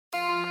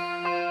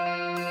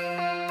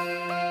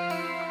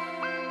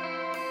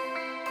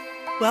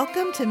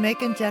Welcome to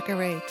Make and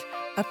Decorate,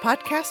 a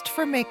podcast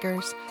for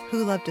makers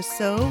who love to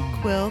sew,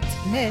 quilt,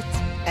 knit,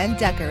 and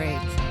decorate.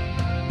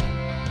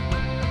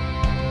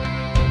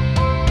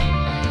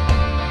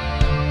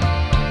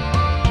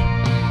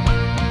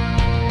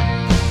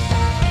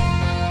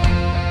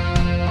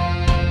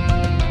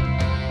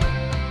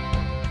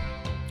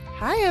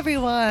 Hi,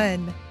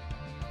 everyone.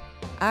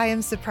 I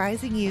am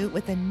surprising you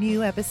with a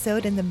new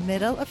episode in the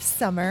middle of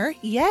summer.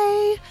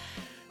 Yay!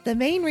 The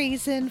main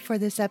reason for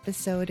this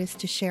episode is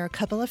to share a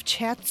couple of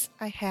chats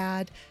I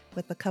had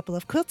with a couple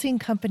of quilting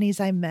companies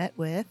I met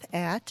with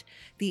at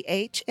the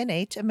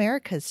H+H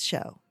Americas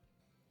show.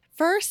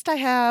 First, I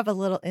have a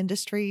little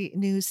industry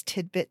news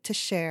tidbit to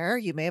share.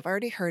 You may have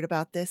already heard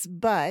about this,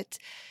 but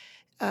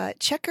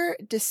Checker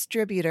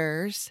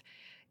Distributors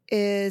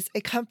is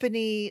a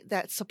company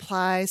that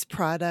supplies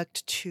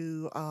product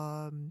to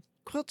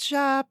quilt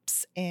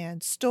shops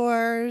and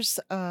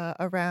stores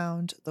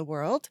around the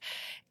world.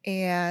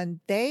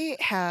 And they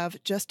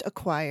have just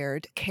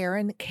acquired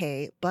Karen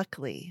K.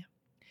 Buckley.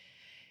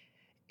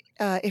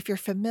 If you're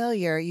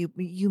familiar,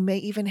 you may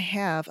even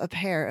have a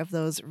pair of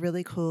those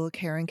really cool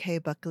Karen K.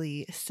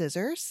 Buckley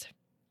scissors.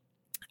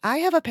 I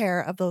have a pair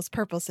of those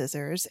purple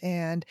scissors,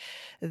 and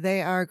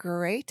they are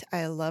great.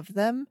 I love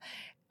them.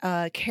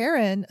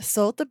 Karen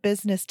sold the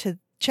business to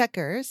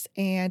Checkers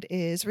and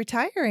is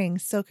retiring.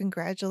 So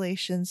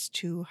congratulations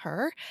to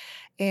her.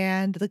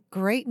 And the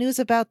great news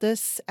about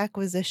this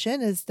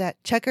acquisition is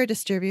that Checker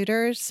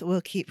Distributors will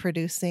keep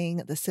producing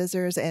the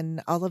scissors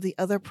and all of the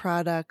other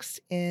products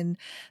in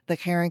the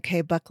Karen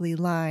K. Buckley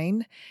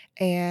line,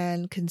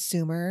 and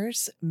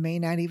consumers may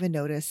not even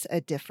notice a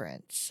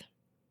difference.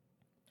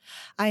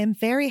 I am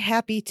very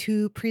happy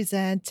to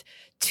present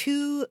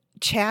two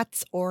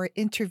chats or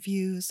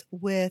interviews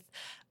with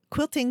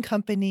quilting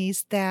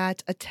companies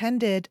that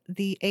attended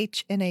the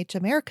H+H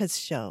Americas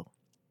show.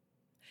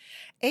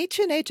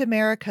 H+H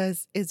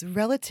Americas is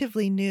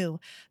relatively new.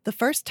 The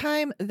first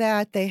time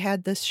that they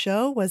had this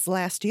show was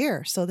last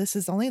year, so this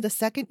is only the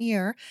second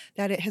year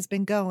that it has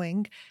been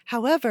going.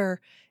 However,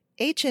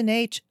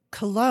 H+H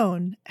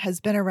Cologne has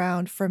been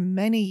around for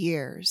many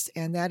years,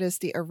 and that is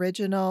the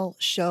original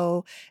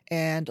show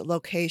and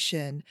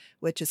location,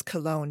 which is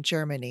Cologne,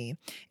 Germany.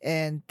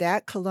 And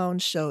that Cologne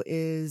show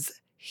is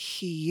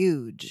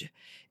huge.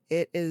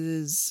 It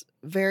is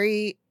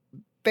very,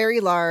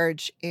 very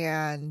large,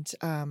 and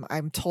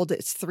I'm told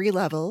it's 3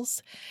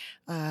 levels,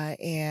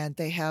 and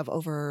they have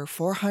over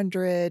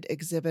 400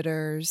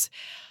 exhibitors.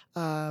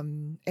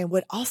 And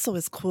what also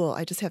is cool,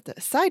 I just have to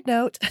side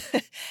note,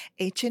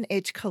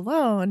 H+H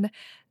Cologne,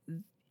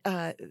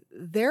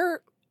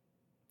 their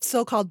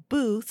so-called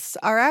booths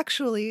are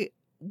actually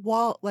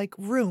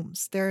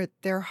rooms.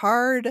 They're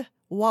hard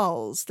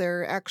walls.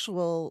 They're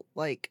actual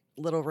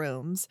little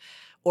rooms,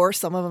 or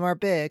some of them are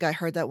big. I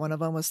heard that one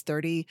of them was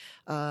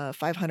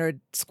 3,500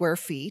 square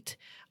feet,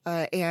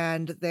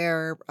 and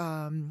their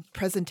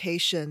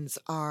presentations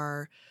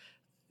are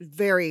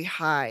very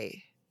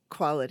high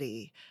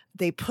quality.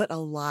 They put a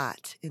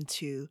lot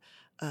into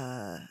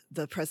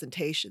the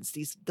presentations,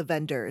 the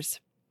vendors.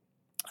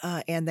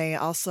 And they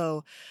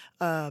also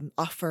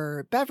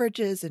offer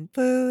beverages and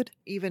food,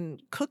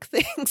 even cook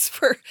things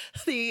for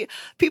the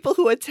people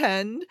who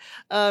attend.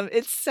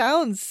 It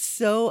sounds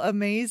so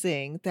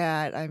amazing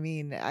that,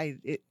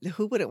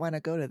 who wouldn't want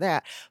to go to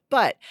that?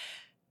 But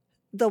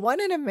the one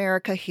in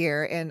America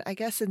here, and I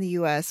guess in the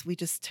US, we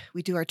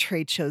do our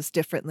trade shows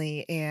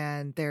differently,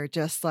 and they're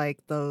just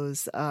like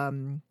those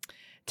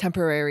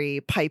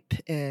temporary pipe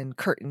and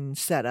curtain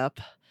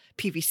setup,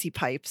 PVC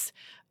pipes.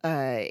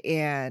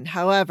 And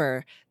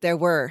however, there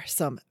were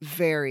some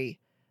very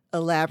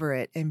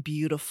elaborate and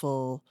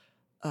beautiful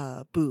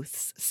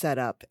booths set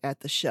up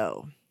at the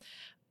show.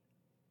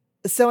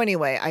 So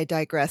anyway, I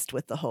digressed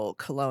with the whole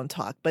Cologne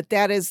talk, but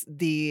that is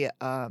the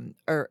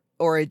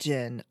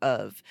origin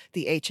of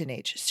the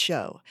H+H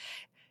show.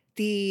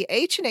 The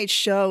H+H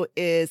show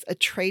is a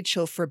trade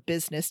show for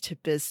business to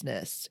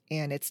business,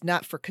 and it's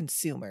not for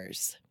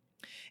consumers.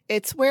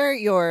 It's where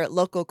your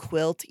local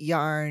quilt,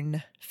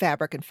 yarn,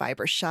 fabric, and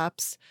fiber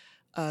shops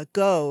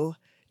go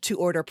to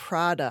order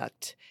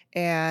product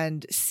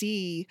and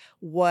see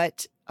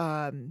what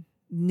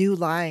new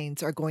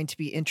lines are going to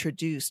be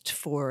introduced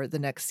for the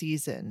next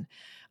season.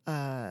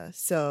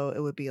 So it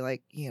would be I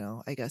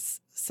guess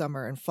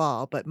summer and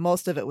fall, but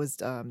most of it was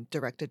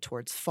directed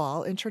towards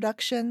fall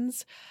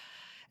introductions.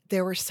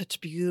 There were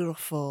such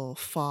beautiful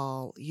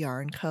fall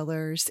yarn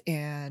colors.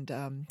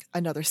 And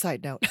another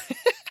side note,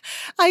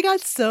 I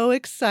got so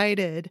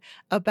excited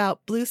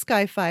about Blue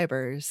Sky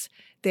Fibers.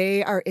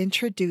 They are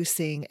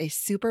introducing a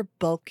super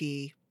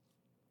bulky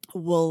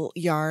wool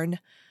yarn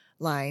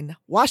line,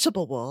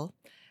 washable wool.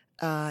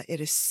 It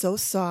is so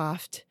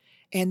soft,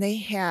 and they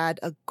had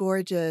a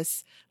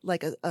gorgeous,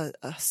 a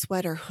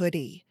sweater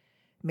hoodie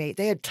made.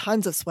 They had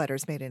tons of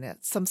sweaters made in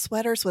it. Some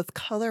sweaters with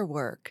color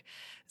work.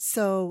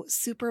 So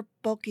super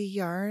bulky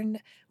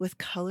yarn with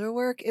color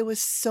work. It was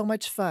so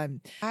much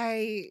fun.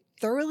 I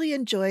thoroughly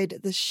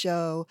enjoyed the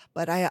show,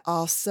 but I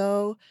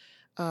also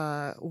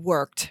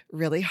worked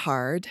really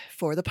hard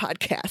for the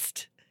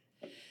podcast.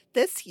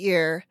 This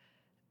year,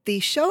 the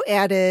show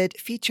added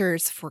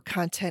features for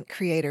content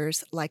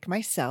creators like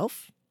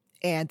myself,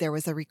 and there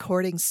was a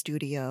recording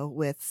studio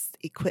with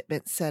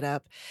equipment set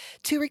up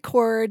to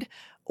record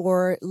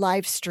or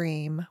live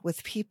stream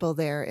with people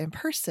there in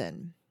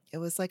person. It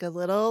was like a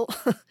little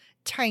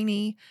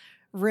tiny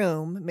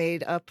room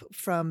made up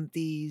from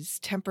these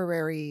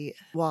temporary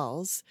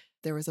walls.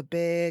 There was a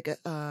big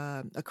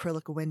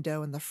acrylic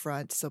window in the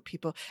front. So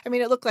people, I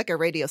mean, it looked like a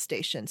radio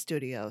station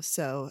studio.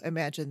 So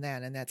imagine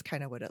that. And that's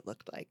kind of what it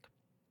looked like.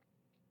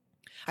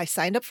 I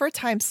signed up for a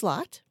time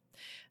slot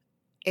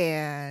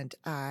and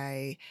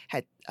I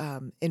had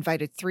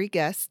invited 3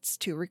 guests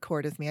to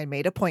record with me. I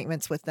made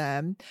appointments with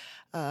them,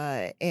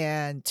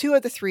 and 2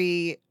 of the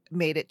 3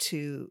 made it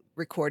to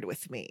record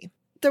with me.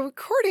 The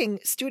recording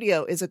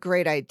studio is a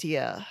great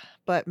idea,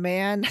 but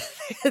man,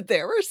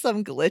 there were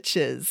some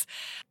glitches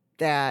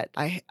that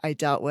I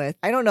dealt with.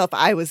 I don't know if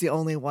I was the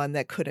only one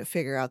that couldn't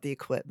figure out the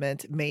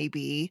equipment,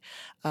 maybe,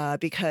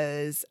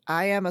 because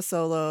I am a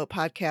solo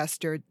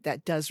podcaster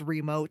that does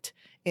remote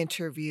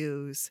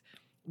interviews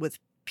with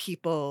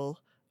people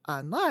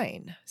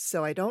online.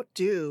 So I don't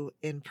do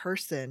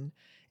in-person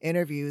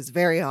interviews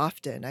very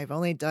often. I've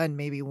only done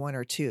maybe 1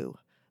 or 2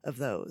 of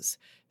those.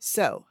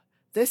 So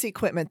this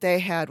equipment they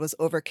had was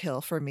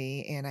overkill for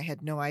me, and I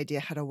had no idea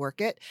how to work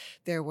it.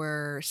 There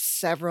were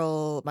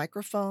several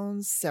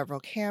microphones, several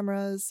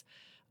cameras,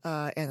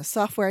 and the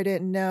software I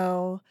didn't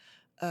know,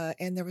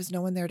 and there was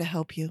no one there to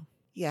help you.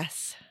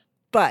 Yes.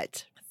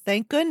 But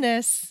thank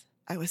goodness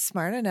I was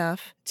smart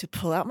enough to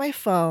pull out my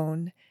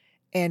phone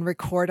and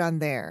record on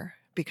there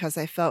because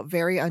I felt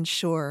very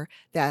unsure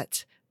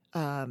that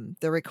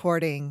the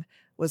recording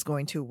was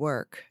going to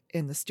work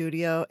in the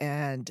studio,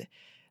 and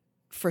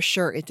for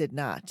sure it did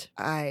not.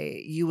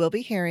 You will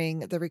be hearing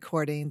the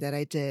recording that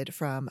I did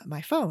from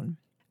my phone.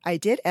 I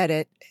did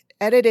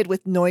edited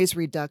with noise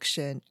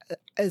reduction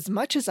as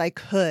much as I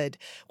could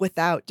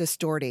without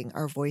distorting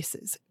our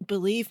voices.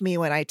 Believe me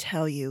when I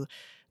tell you,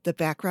 the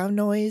background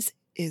noise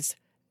is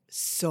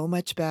so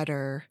much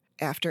better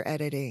after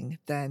editing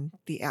than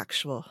the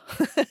actual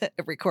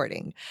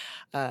recording.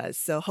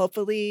 So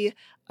hopefully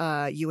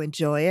you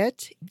enjoy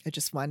it. I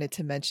just wanted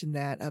to mention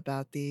that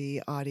about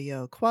the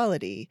audio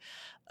quality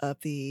of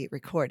the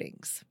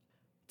recordings.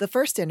 The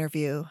first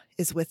interview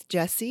is with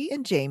Jesse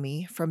and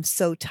Jamie from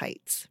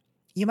Tites.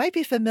 You might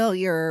be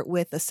familiar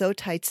with the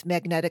Tites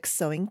magnetic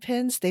sewing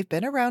pins. They've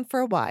been around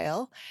for a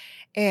while,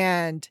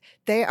 and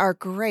they are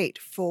great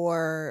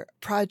for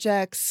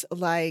projects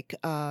like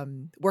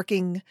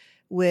working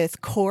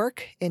with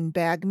cork in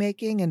bag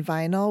making and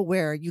vinyl,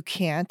 where you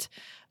can't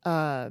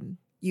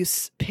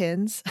use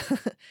pins.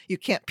 You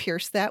can't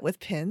pierce that with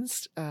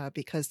pins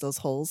because those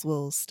holes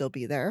will still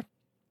be there.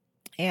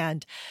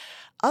 And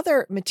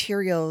other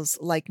materials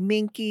like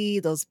minky,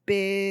 those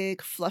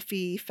big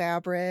fluffy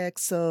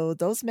fabrics. So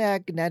those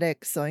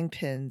magnetic sewing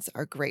pins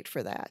are great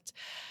for that.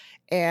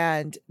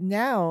 And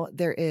now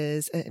there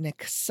is an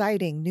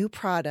exciting new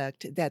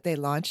product that they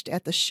launched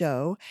at the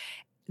show,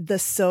 the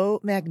Sew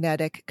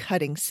Magnetic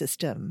Cutting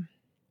System.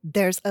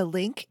 There's a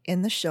link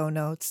in the show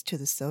notes to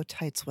the Sew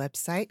Tites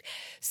website,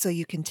 so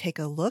you can take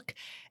a look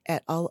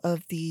at all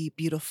of the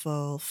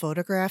beautiful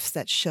photographs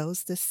that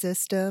shows this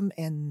system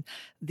and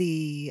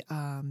the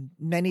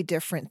many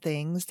different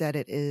things that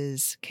it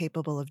is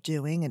capable of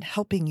doing and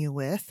helping you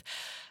with.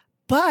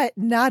 But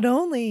not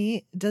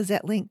only does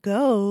that link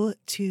go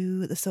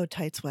to the Sew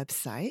Tites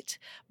website,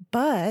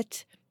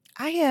 but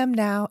I am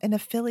now an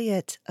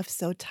affiliate of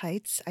Sew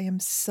Tites. I am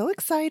so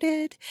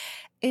excited.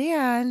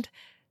 And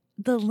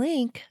the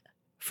link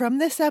from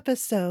this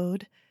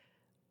episode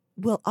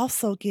will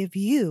also give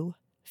you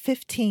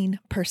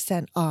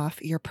 15%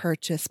 off your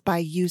purchase by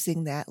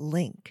using that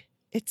link.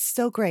 It's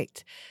so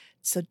great.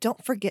 So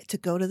don't forget to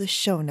go to the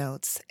show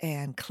notes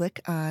and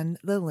click on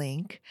the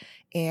link.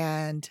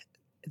 And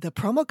the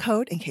promo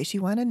code, in case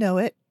you want to know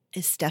it,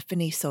 is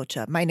Stephanie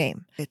Socha, my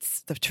name.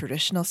 It's the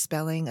traditional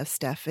spelling of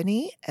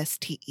Stephanie,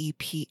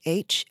 Stephanie,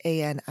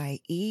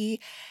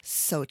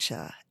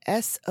 Socha,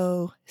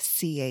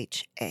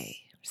 Socha,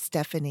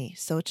 Stephanie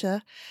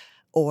Socha,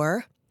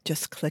 or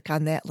just click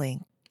on that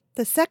link.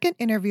 The second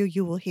interview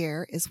you will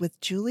hear is with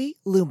Julie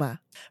Luma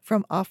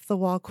from Off the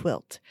Wall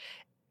Quilt,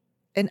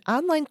 an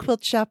online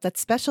quilt shop that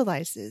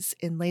specializes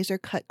in laser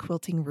cut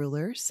quilting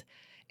rulers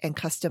and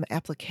custom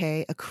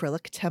applique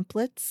acrylic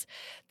templates.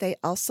 They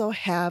also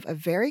have a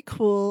very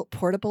cool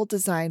portable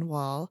design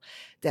wall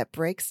that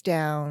breaks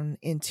down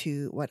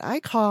into what I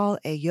call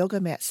a yoga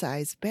mat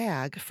size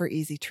bag for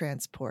easy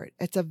transport.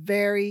 It's a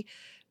very,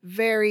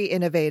 very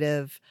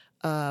innovative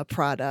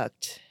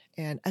product.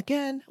 And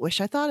again, wish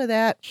I thought of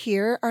that.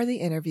 Here are the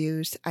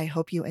interviews. I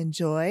hope you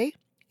enjoy,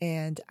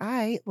 and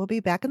I will be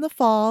back in the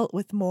fall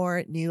with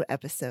more new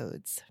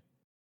episodes.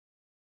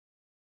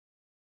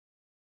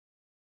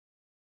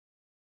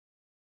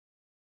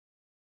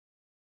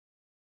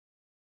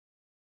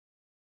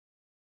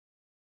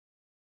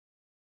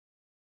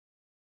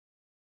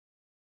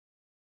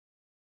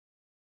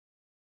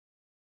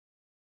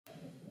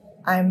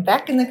 I'm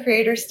back in the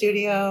Creator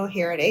Studio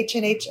here at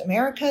H+H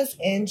Americas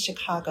in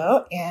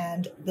Chicago,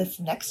 and this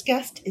next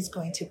guest is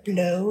going to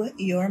blow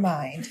your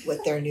mind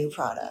with their new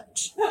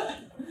product.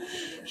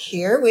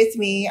 Here with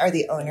me are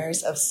the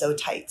owners of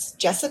Tites,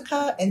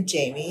 Jessica and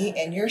Jamie,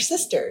 and your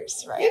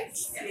sisters, right?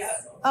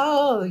 Yes.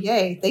 Oh,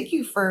 yay. Thank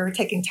you for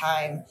taking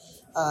time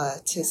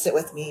to sit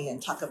with me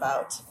and talk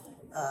about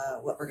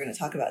what we're going to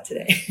talk about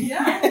today.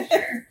 Yeah,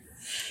 sure.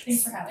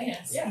 Thanks for having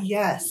us. Yeah.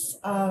 Yes.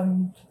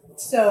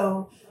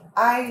 So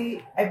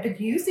I've been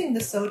using the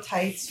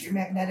Tites, your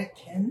magnetic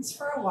pins,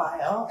 for a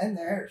while, and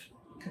they're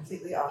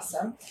completely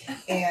awesome.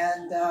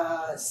 And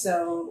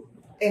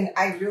and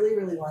I really,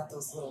 really want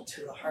those little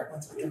Tula heart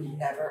ones, but they're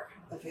never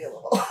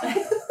available.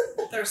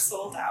 They're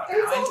sold out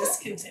now and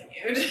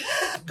discontinued.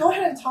 Go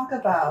ahead and talk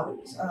about,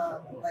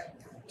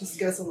 just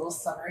give us a little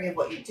summary of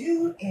what you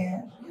do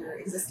and your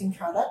existing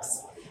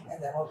products,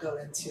 and then we'll go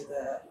into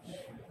the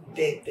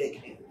big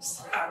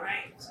news. All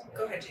right.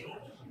 Go ahead, Jamie.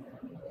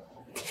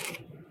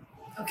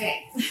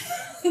 Okay.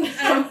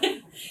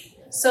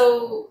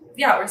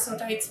 We're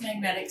Tites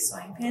magnetic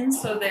sewing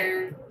pins. So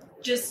they're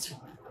just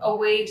a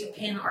way to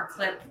pin or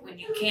clip when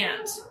you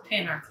can't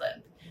pin or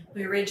clip.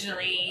 We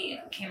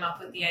originally came up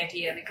with the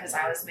idea because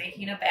I was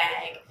making a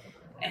bag.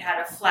 It had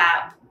a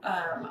flap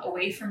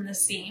away from the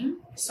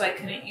seam, so I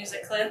couldn't use a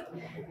clip,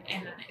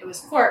 and it was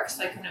cork,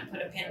 so I couldn't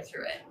put a pin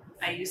through it.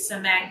 I used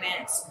some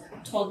magnets,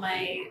 told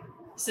my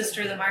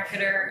sister, the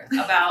marketer,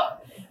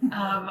 about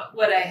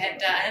what I had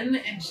done,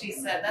 and she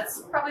said,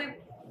 that's probably a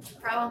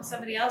problem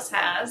somebody else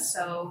has,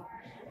 so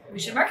we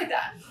should market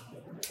that.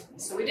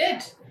 So we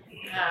did.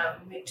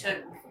 We took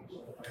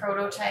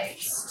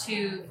prototypes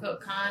to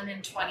QuiltCon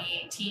in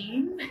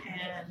 2018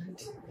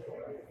 and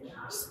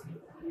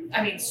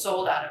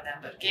sold out of them,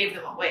 but gave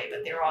them away,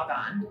 but they were all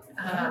gone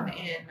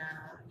in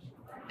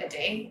a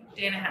day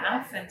and a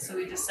half. And so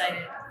we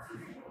decided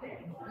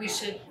we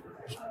should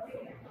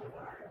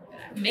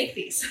make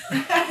these.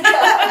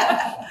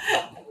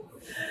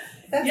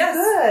 That's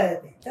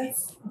good.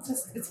 That's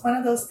just, it's one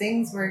of those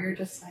things where you're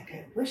just like,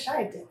 I wish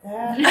I did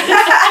that.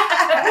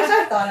 I wish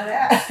I thought of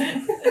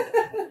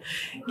that.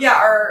 Yeah,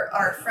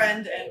 our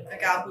friend and a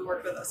gal who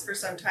worked with us for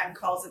some time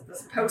calls it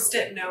this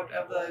post-it note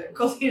of the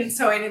quilting and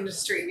sewing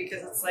industry,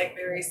 because it's like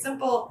very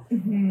simple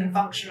and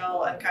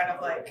functional and kind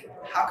of like,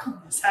 how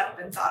come this hadn't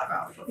been thought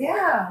about before?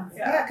 Yeah,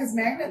 because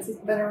magnets has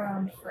been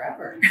around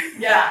forever.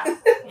 Yeah,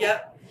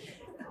 yep.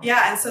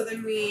 Yeah, and so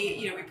then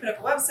we put up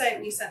a website,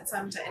 we sent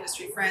some to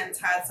industry friends,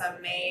 had some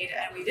made,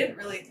 and we didn't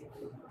really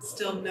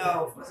still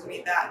know if it was going to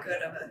be that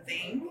good of a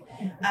thing.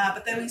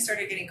 But then we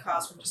started getting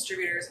calls from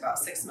distributors about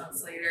 6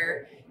 months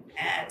later,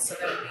 and so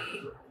then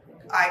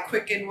I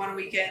quickened one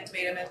weekend,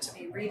 made them into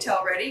be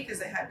retail ready, because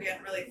we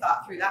hadn't really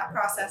thought through that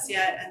process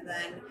yet, and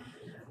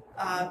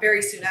then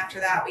very soon after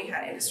that, we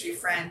had industry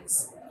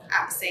friends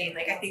saying,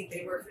 like, I think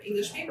they work for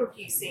English paper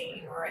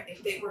piecing, or I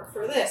think they work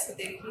for this, but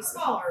they need to be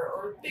smaller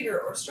or bigger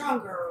or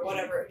stronger or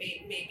whatever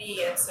it may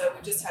be. And so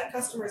we just had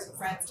customers and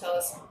friends tell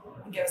us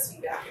and give us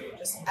feedback, and we've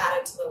just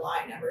added to the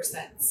line ever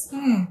since.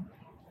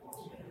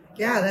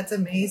 Yeah, that's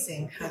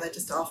amazing how that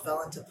just all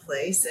fell into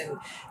place, and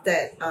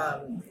that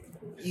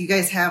you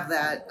guys have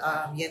that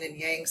yin and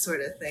yang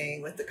sort of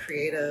thing with the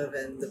creative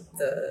and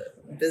the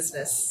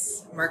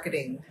business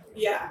marketing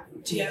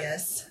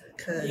genius.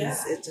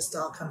 Because it just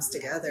all comes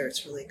together.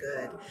 It's really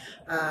good.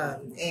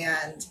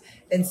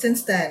 And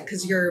since then,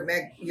 because your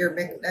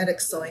magnetic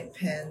sewing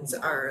pins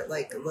are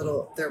like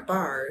they're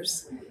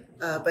bars,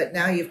 but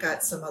now you've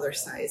got some other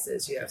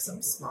sizes. You have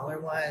some smaller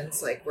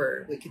ones, like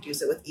where we could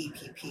use it with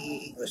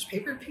EPP, English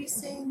paper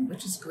piecing,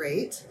 which is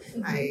great.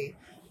 I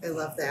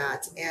love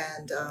that.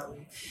 And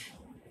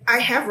I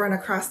have run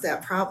across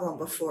that problem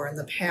before in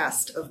the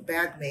past of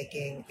bag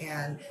making,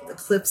 and the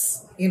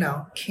clips,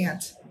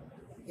 can't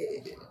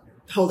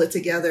hold it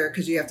together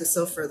because you have to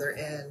sew further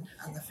in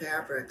on the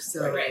fabric.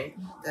 So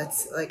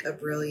that's like a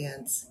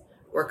brilliant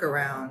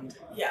workaround.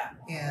 Yeah.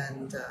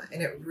 And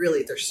it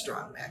really, they're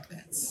strong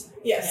magnets.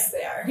 Yes,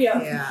 they are.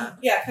 Yeah.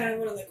 Yeah, kind of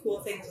one of the cool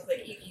things with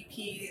like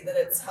EPP that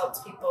it's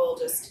helped people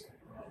just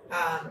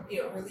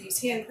relieves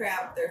hand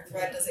cramp. Their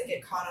thread doesn't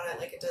get caught on it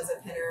like it does a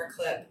pin or a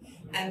clip.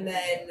 And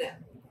then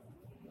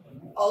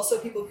also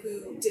people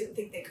who didn't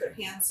think they could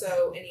hand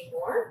sew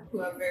anymore, who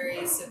have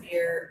very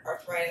severe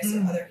arthritis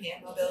or other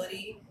hand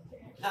mobility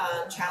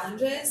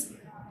challenges,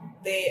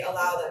 they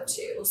allow them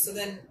to. So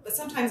then, but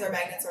sometimes our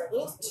magnets are a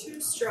little too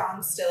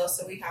strong still,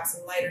 so we have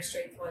some lighter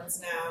strength ones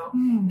now.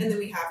 And then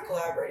we have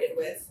collaborated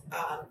with,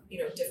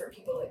 different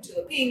people like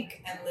Tula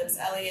Pink and Libs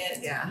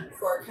Elliott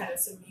for kind of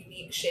some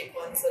unique shape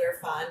ones that are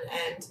fun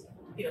and,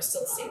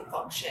 still the same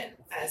function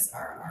as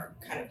our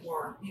kind of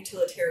more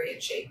utilitarian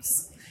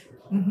shapes.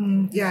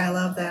 Yeah, I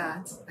love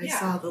that. I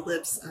saw the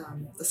Libs,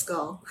 the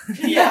skull.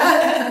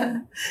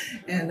 And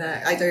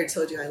I already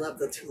told you I love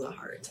the Tula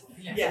heart.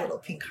 The little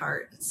pink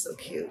heart. It's so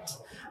cute.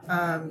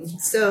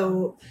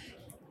 So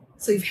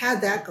you've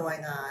had that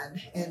going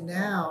on, and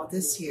now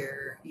this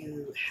year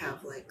you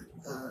have like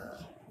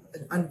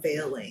an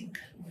unveiling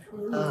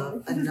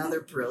of another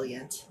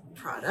brilliant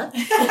product.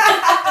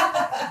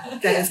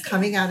 that is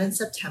coming out in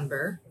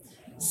September.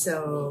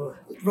 So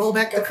roll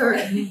back the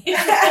curtain.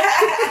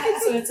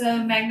 So it's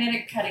a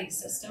magnetic cutting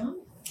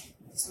system.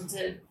 So it's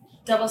a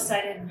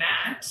double-sided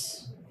mat,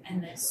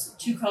 and there's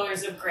two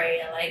colors of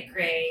gray, a light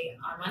gray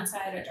on one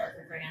side, a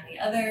darker gray on the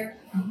other.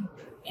 Mhm.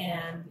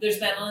 And there's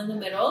metal in the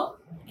middle,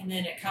 and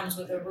then it comes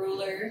with a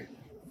ruler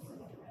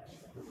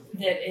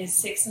that is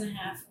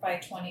 6.5 by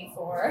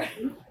 24,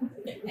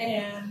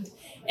 and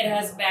it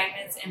has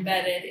magnets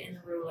embedded in the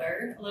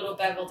ruler, a little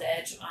beveled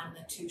edge on the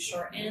two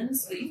short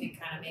ends, so that you can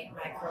kind of make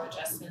micro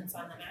adjustments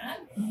on the mat.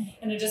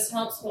 And it just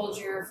helps hold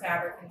your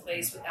fabric in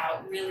place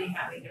without really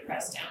having to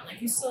press down.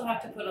 Like, you still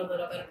have to put a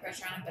little bit of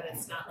pressure on it, but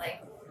it's not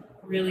like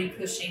really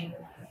pushing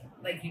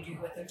like you do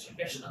with a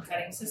traditional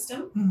cutting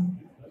system.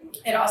 Mhm.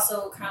 It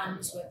also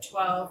comes with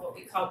 12 what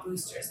we call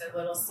boosters. They're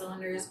little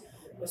cylinders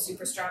with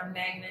super strong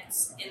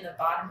magnets in the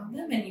bottom of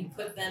them, and you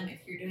put them, if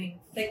you're doing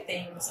thick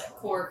things like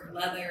cork or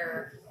leather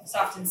or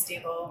soft and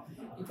stable,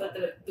 you put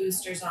the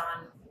boosters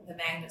on the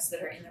magnets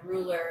that are in the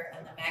ruler,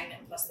 and the magnet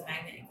plus the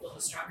magnet equals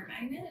a stronger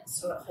magnet,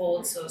 so it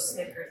holds those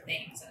thicker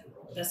things. And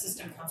the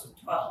system comes with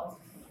 12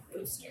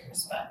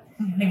 boosters, but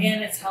Mhm.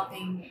 again, it's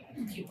helping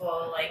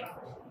people, like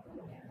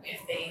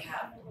if they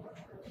have,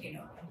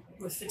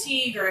 with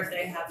fatigue, or if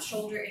they have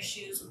shoulder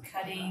issues with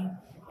cutting,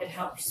 it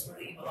helps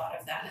relieve a lot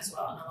of that as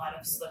well, and a lot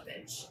of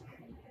slippage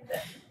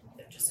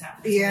that just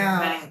happens. when you're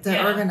Yeah, cutting. the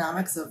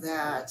ergonomics of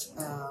that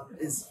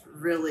is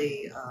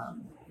really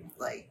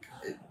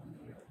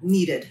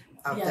needed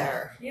out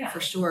there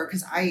for sure.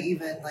 Because I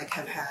even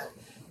have had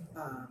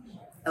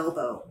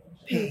elbow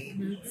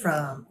pain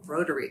from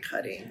rotary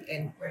cutting,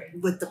 and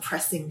with the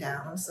pressing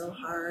down so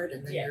hard,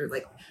 and then you're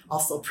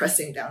also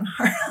pressing down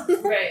hard on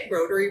the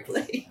rotary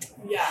blade.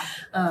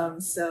 Yeah.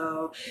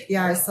 So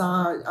yeah, I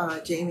saw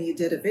Jamie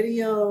did a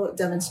video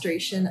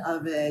demonstration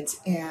of it,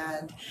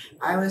 and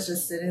I was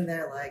just sitting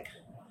there like,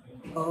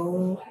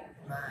 oh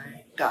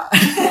my God.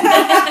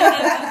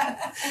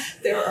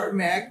 There are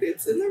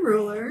magnets in the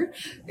ruler.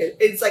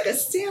 It's like a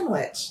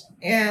sandwich.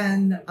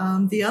 And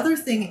the other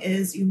thing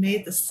is, you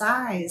made the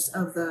size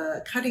of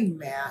the cutting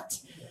mat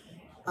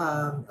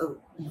a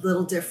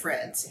little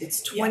different.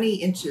 It's 20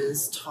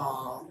 inches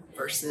tall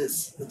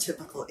versus the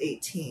typical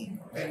 18.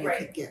 And you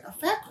could get a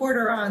fat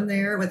quarter on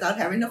there without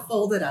having to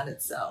fold it on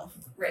itself.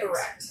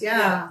 Correct.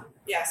 Yeah.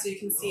 Yeah, so you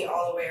can see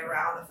all the way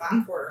around the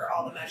fat quarter,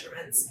 all the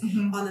measurements.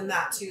 On the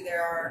mat too,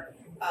 there are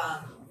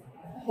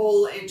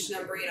whole inch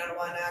numbering on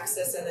one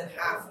axis and then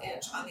half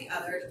inch on the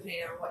other,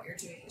 depending on what you're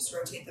doing. You just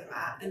rotate the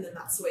mat, and then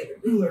that's the way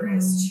the ruler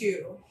is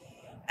too.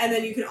 And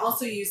then you can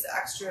also use the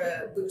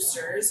extra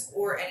boosters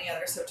or any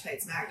other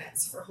Tites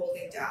magnets for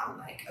holding down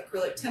like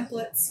acrylic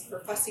templates for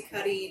fussy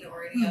cutting,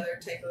 or any other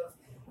type of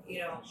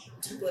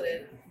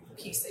templated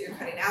piece that you're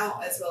cutting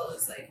out, as well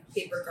as like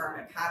paper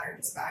garment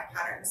patterns, bag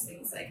patterns,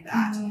 things like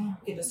that. You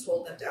can just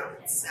hold them down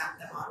and snap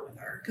them on with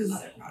our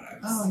other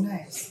products. Oh,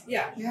 nice.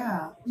 Yeah.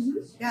 Yeah,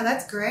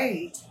 that's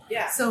great.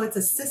 Yeah. So it's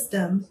a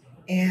system,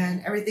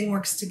 and everything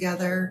works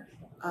together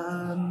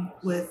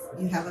with,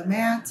 you have a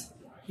mat,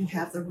 you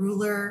have the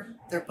ruler,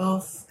 they're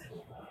both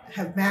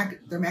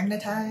they're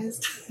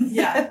magnetized.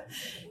 Yeah.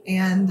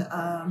 And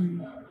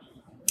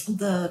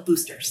the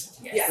boosters,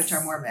 Yes. which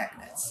are more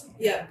magnets.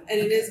 Yep, and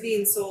it is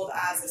being sold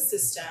as a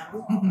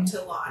system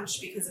to launch,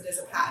 because it is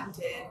a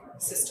patented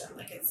system.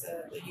 Like, it's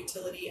the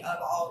utility of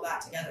all of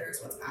that together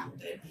is what's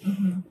patented.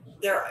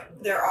 There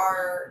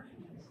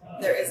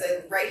is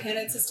a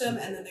right-handed system,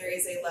 and then there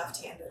is a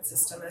left-handed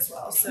system as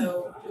well.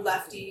 So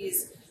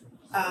lefties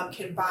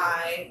can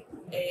buy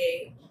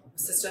a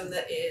system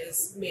that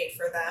is made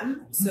for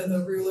them. So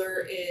the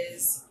ruler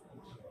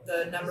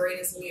the numbering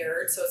is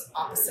mirrored, so it's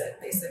opposite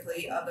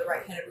basically of the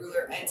right-handed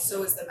ruler, and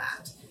so is the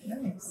mat.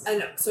 Nice.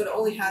 And so it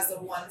only has the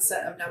one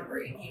set of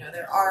numbering.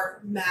 There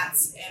are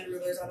mats and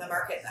rulers on the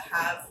market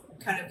that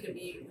can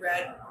be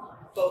read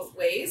both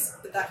ways,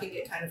 but that can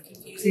get kind of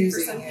confusing for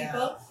some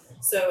people.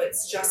 So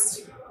it's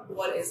just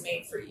what is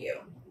made for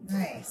you.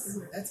 Nice.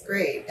 That's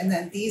great. And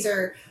then these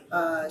are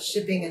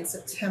shipping in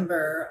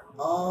September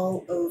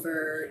all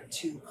over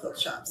to quilt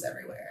shops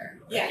everywhere.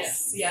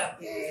 Yes. Yep.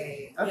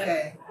 Yay.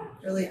 Okay.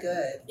 Really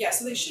good. Yeah,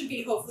 so they should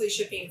be hopefully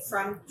shipping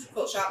from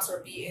quilt shops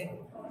or be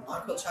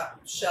on quilt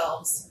shop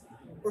shelves.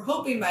 We're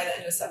hoping by the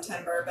end of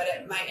September, but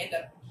it might end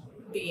up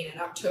being in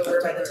October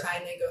by the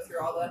time they go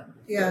through all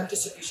the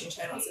distribution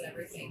channels and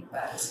everything.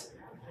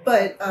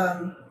 But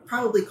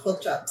probably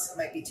quilt shops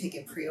might be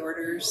taking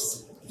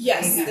pre-orders.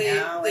 Yes,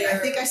 I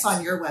think I saw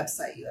on your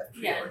website you have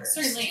pre-orders.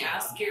 Yeah, certainly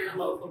ask your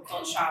local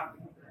quilt shop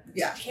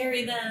to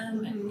carry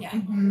them.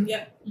 And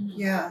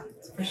Yeah,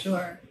 for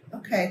sure.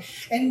 Okay.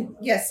 And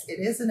yes, it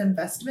is an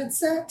investment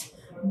set,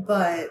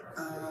 but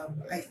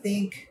I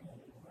think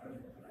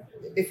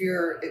if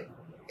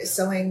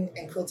sewing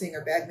and quilting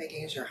or bag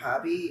making is your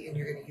hobby and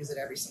you're going to use it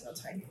every single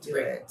time you do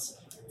it,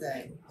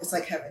 then it's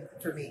like having,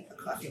 for me, a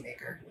coffee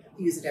maker.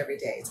 You use it every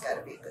day. It's got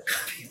to be a good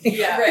coffee maker.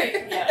 Yeah,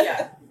 right.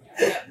 Yeah.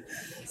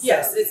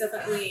 Yes, it's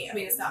definitely,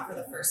 it's not for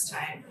the first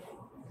time,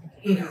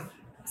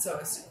 so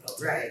it's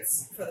difficult. Right.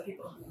 It's for the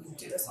people who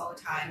do this all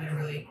the time and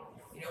really,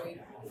 we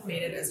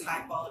made it as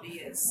high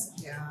quality as,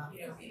 Yeah.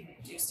 we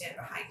do stand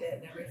behind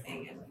it and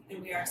everything.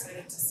 And we are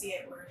excited to see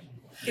it. We're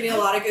getting a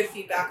lot of good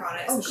feedback on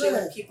it, especially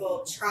when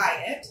people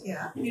try it.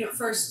 Yeah. At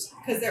first,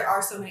 because there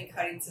are so many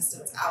cutting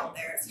systems out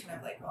there, it's kind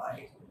of like, well,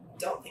 I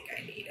don't think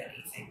I need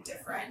anything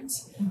different.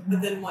 Mm-hmm.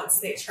 But then once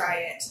they try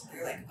it,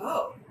 they're like,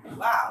 oh,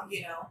 wow,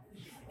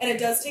 And it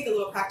does take a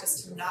little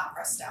practice to not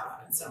press down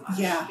on it so much.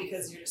 Yeah.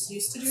 Because you're just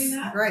used to doing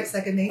that. Right,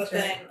 second nature. But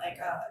then,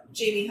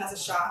 Jamie has a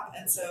shop,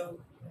 and so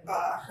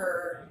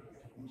her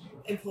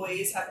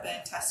employees have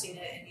been testing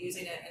it and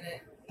using it, and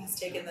it has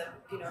taken them,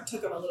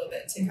 took them a little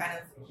bit to kind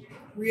of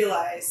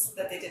realize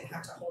that they didn't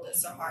have to hold it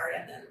so hard,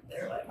 and then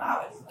they're like,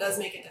 wow, it does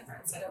make a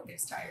difference. I don't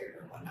get tired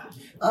or whatnot.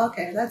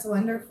 Okay, that's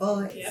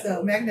wonderful. Yep.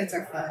 So magnets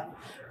are fun.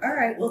 All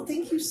right, well,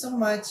 thank you so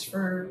much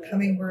for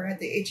coming. We're at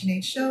the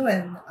H+H show,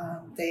 and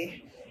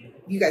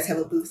you guys have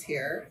a booth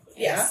here.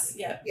 Yes.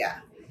 Yeah. Yeah.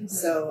 Mm-hmm.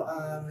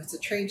 So it's a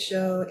trade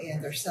show,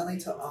 and they're selling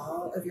to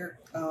all of your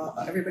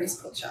everybody's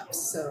quilt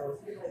shops. So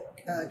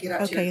get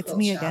out to your it's quilt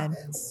me shop again.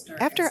 and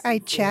start After I asking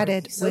for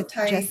chatted with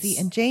Tites, Jesse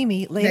and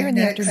Jamie later in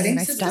the magnetic afternoon,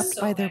 I cutting stopped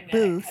system. by their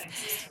booth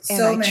and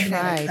So I magnetic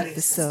tried cutting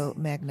the system. So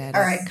Magnetic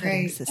All right, cutting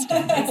great.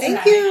 system.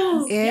 Thank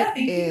you. It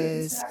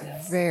is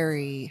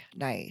very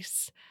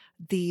nice.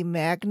 The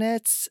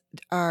magnets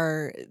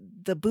are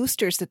the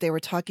boosters that they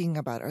were talking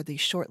about are these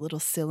short little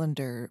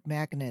cylinder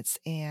magnets,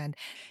 and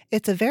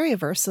it's a very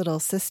versatile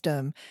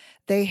system.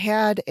 They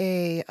had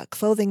a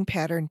clothing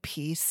pattern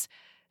piece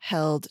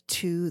held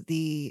to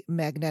the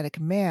magnetic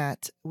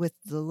mat with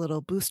the little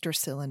booster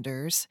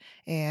cylinders,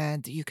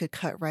 and you could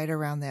cut right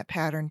around that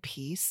pattern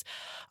piece.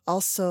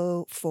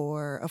 Also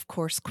for, of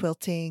course,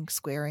 quilting,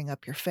 squaring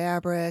up your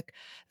fabric,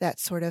 that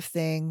sort of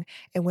thing.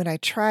 And when I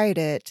tried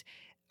it,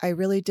 I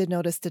really did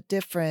notice the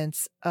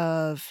difference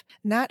of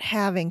not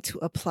having to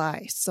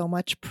apply so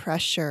much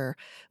pressure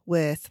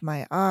with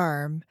my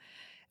arm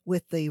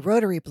with the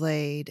rotary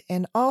blade,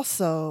 and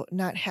also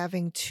not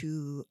having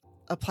to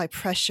apply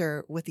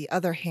pressure with the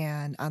other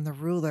hand on the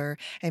ruler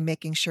and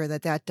making sure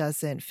that that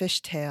doesn't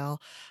fishtail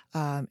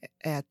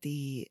at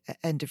the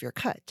end of your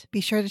cut.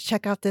 Be sure to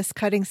check out this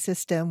cutting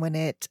system when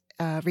it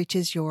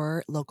reaches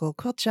your local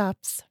quilt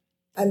shops.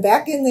 I'm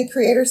back in the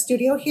Creator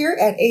Studio here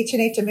at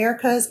H+H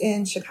Americas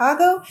in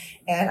Chicago,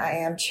 and I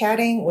am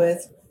chatting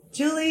with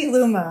Julie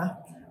Luma,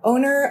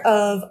 owner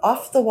of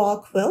Off the Wall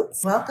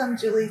Quilts. Welcome,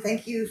 Julie.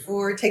 Thank you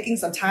for taking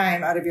some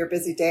time out of your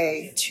busy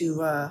day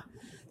to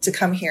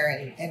come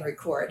here and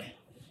record.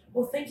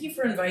 Well, thank you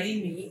for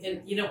inviting me.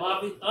 And,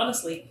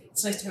 honestly,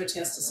 it's nice to have a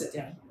chance to sit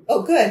down.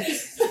 Oh, good.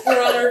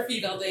 We're on our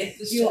feet all day at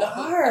the show. You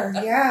are,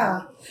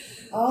 yeah.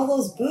 All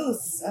those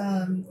booths,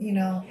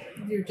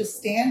 you're just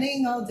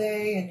standing all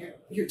day, and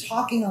you're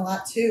talking a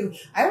lot too.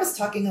 I was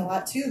talking a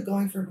lot too,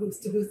 going from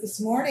booth to booth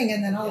this morning,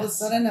 and then all of a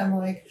sudden I'm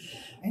like,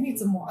 I need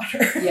some water.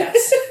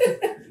 Yes.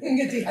 I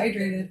get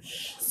dehydrated.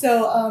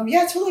 So,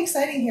 it's really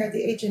exciting here at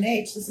the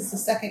H+H. This is the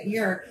second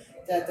year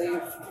that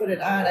they've put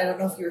it on. I don't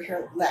know if you were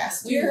here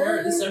last year. We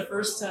were. This is our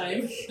first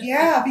time.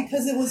 Yeah,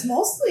 because it was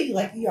mostly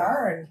like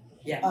yarn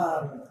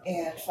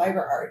and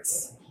fiber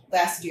arts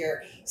last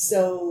year.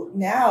 So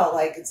now,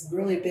 it's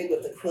really big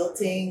with the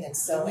quilting and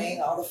sewing.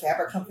 All the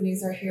fabric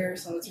companies are here,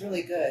 so it's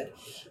really good.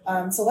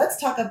 So let's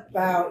talk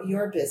about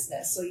your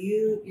business. So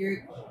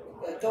you're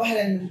go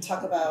ahead and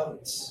talk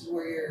about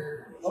where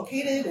you're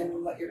located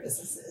and what your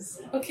business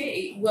is.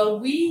 Okay. Well,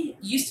 we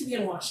used to be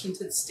in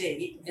Washington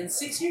State, and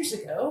 6 years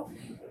ago,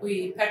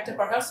 we packed up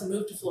our house and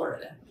moved to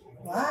Florida.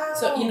 Wow.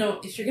 So,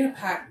 if you're going to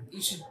pack,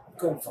 you should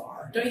go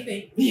far, don't you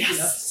think?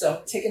 Yes.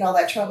 So taking all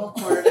that trouble.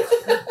 Florida.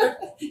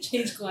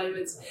 Change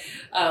climates.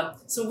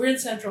 So we're in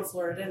Central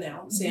Florida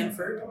now,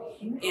 Sanford,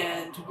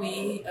 and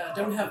we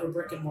don't have a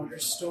brick and mortar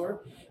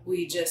store.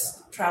 We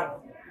just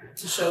travel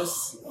to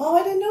shows. Oh,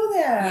 I didn't know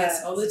that.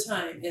 Yes, all the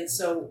time. And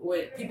so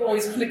people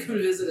always want to come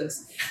visit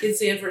us in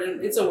Sanford,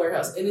 and it's a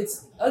warehouse, and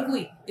it's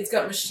ugly. It's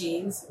got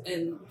machines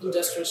and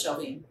industrial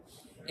shelving,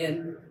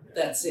 and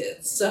that's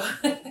it. So,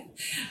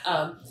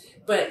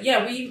 but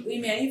yeah, we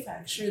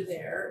manufacture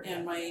there,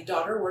 and my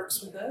daughter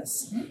works with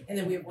us, and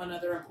then we have one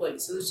other employee.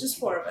 So there's just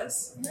 4 of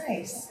us.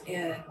 Nice.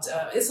 And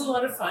it's a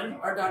lot of fun.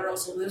 Our daughter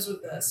also lives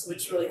with us,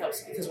 which really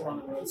helps because we're on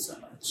the road so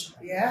much.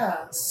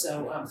 Yeah.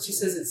 So she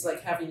says it's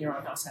like having your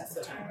own house half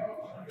the time.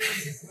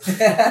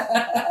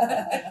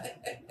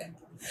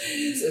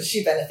 So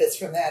she benefits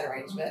from that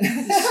arrangement.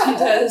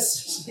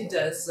 She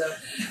does. So,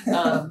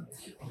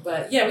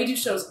 but yeah, we do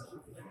shows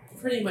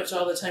pretty much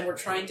all the time. We're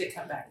trying to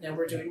come back now.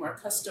 We're doing more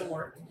custom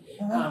work.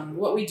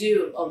 What we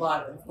do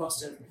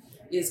most of,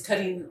 is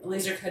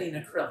laser cutting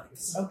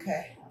acrylics.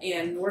 Okay.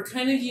 And we're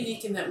kind of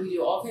unique in that we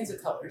do all kinds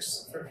of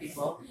colors for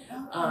people.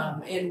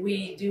 And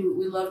we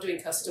love doing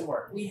custom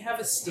work. We have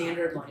a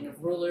standard line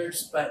of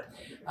rulers, but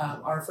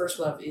our first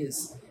love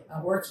is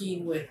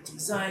working with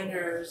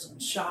designers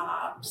and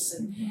shops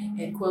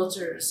and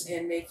quilters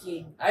and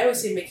I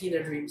always say making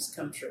their dreams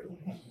come true.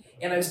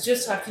 And I was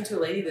just talking to a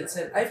lady that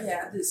said, I've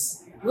had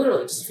this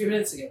literally just a few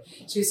minutes ago.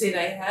 She was saying,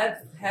 I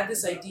had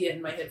this idea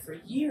in my head for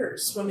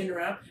years, swimming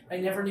around. I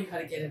never knew how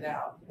to get it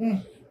out.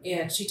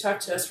 And she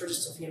talked to us for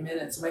just a few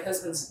minutes. My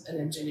husband's an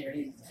engineer.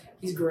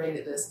 He's great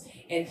at this.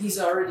 And he's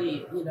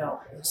already,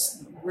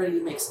 ready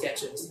to make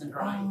sketches and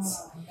drawings.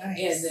 Oh, nice.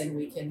 And then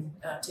we can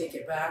take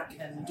it back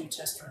and do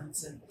test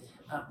runs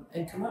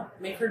and come up,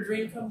 make her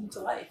dream come to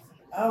life.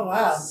 Oh,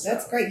 wow.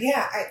 That's great.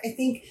 Yeah, I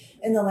think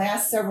in the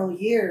last several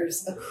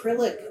years,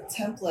 acrylic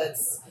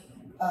templates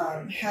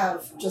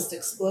have just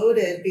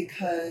exploded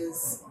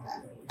because,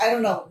 I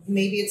don't know,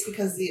 maybe it's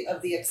because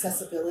of the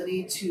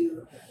accessibility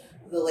to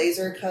the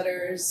laser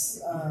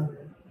cutters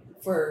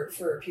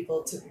for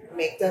people to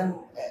make them,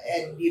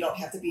 and you don't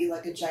have to be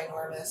like a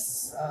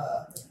ginormous,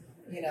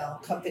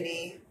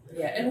 company.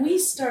 Yeah, and we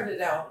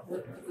started out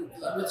with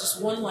just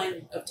one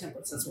line of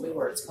templates. That's what we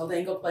were. It's called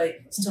Angle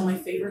Play. It's still my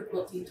favorite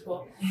quilting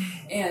tool.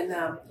 And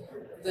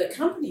the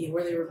company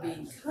where they were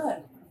being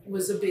cut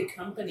was a big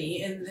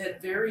company and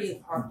had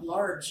very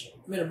large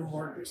minimum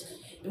orders.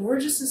 And we're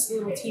just this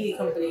little teeny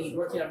company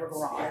working out of a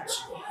garage.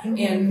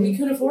 And we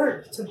couldn't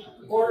afford to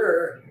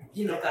order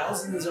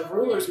thousands of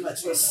rulers,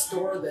 much less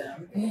store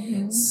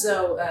them.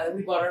 So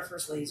we bought our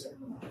first laser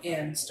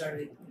and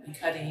started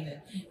cutting,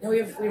 and now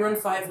we run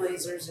 5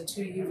 lasers and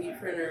 2 UV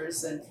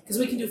printers, and because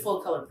we can do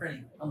full color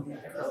printing on the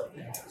acrylic.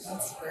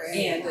 That's great.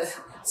 And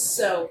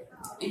so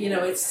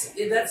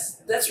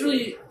that's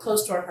really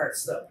close to our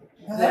hearts, though.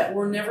 That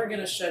we're never going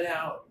to shut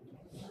out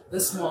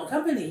the small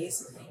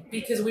companies,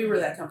 because we were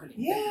that company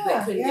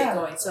that couldn't get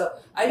going. So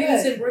I think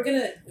I said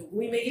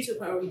we make it to a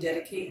point where we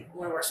dedicate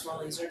one of our small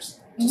lasers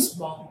to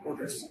small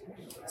orders,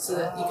 so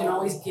that you can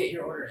always get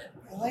your order in.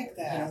 I like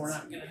that. We're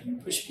not going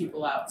to push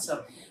people out.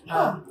 So,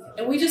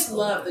 and we just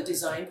love the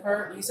design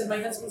part. Like you said,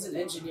 my husband's an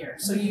engineer,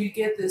 so you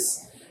get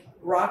this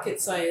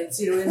rocket science,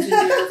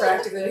 engineer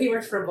practically. He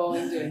worked for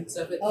Boeing doing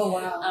stuff. But,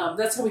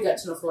 that's how we got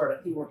to know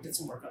Florida. He did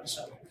some work on the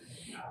shuttle.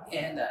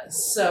 And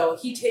so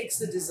he takes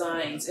the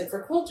designs, and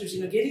for quilters,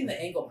 getting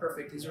the angle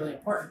perfect is really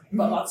important.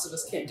 But lots of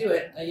us can't do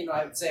it.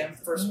 I would say I'm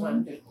the first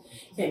one who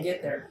can't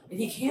get there,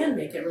 and he can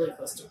make it really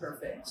close to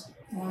perfect.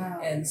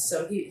 Wow! And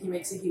so he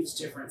makes a huge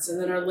difference.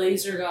 And then our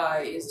laser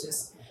guy is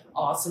just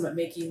awesome at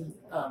making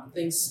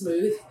things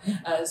smooth.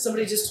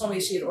 Somebody just told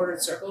me she had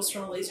ordered circles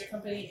from a laser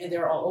company, and they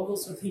were all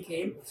ovals when he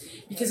came,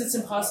 because it's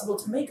impossible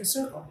to make a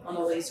circle on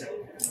a laser.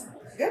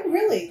 Good,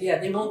 really? Yeah,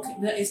 they won't.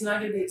 It's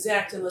not going to be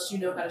exact unless you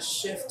know how to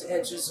shift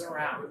edges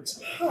around.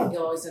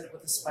 You'll always end up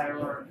with a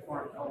spiral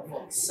or an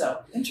oval.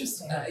 So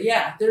interesting.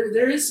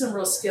 There is some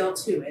real skill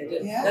to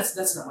it. Yeah.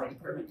 That's not my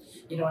department.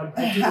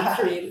 I do the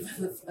creative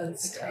and the fun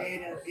stuff.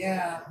 Creative,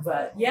 yeah.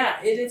 But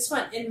it's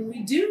fun, and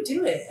we do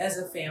it as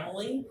a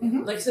family.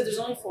 Like I said, there's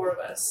only 4 of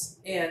us,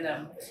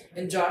 and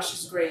Josh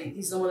is great.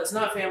 He's the one that's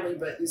not family,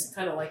 but he's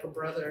kind of like a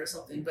brother or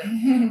something.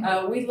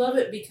 But we love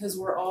it because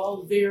we're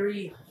all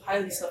very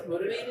highly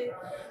self-motivated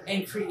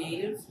and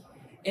creative,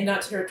 and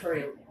not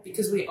territorial,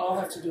 because we all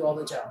have to do all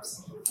the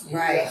jobs.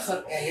 Right.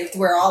 Yeah, you have to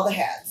wear all the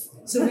hats.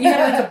 So we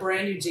had like a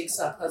brand new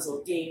jigsaw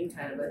puzzle game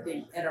kind of a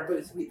thing at our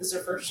booth. This is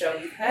our first show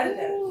we've had it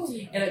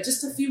at. And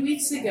just a few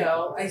weeks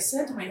ago, I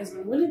said to my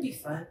husband, wouldn't it be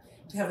fun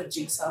to have a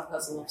jigsaw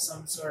puzzle of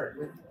some sort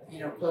with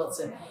quilts?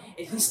 And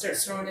he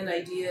starts throwing in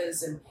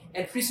ideas, and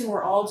pretty soon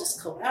we're all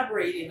just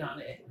collaborating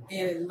on it.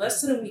 And in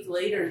less than a week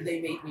later,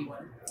 they made me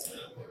one.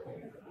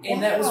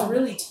 And that was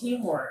really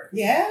teamwork.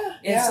 Yeah.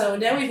 And so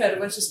now we've had a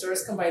bunch of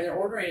stores come by and they're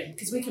ordering it,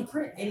 because we can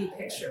print any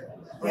picture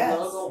or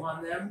logo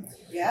on them.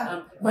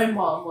 Yeah. My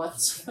mom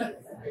once, I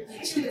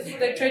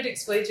tried to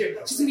explain to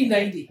her, she's going to be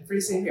 90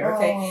 pretty soon here,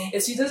 okay?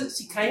 And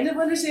she kind of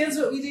understands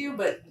what we do,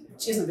 but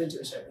she hasn't been to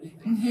a show or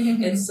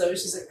anything. And so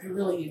she's like, I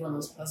really need one of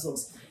those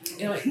puzzles.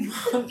 I'm like,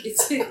 Mom,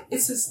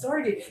 it's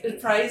historic.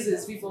 There's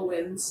prizes, people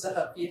win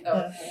stuff, She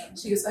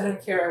goes, I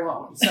don't care, I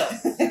want one. So I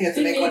think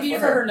maybe for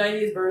her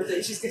 90th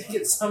birthday, she's going to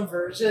get some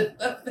version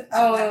of it.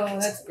 Oh,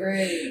 that's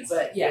great.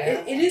 But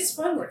it is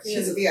fun working.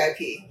 She's a VIP.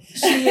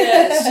 She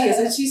is,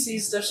 and she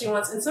sees stuff she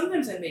wants. And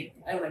sometimes when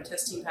I'm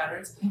testing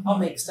patterns, I'll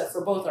make stuff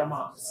for both our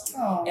moms.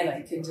 Oh. And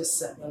I can just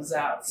send those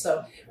out.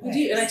 So we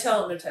do, and I tell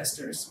them they're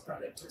testers,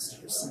 product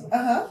testers.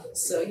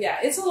 So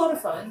it's a lot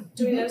of fun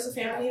doing that as a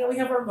family. We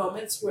have our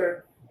moments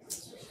where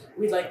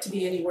we'd like to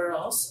be anywhere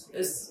else,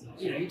 as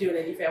you do in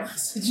any family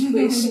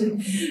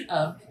situation.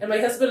 And my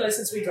husband and I,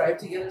 since we drive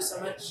together so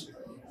much,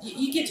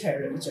 you get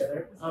tired of each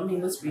other. I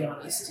mean, let's be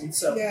honest. And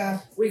so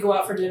we go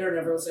out for dinner, and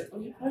everyone's like, "Oh,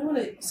 you probably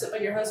want to sit by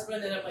your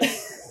husband," and I'm like,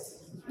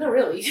 "No,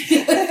 really."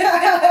 You've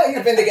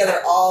been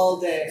together all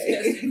day.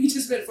 Yes, we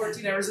just spent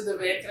 14 hours in the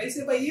van. Can I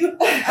sit by you?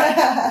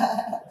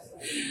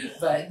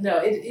 But no,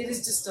 it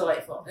is just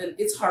delightful, and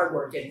it's hard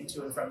work getting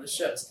to and from the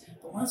shows.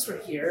 But once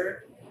we're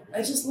here,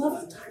 I just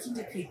love talking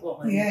to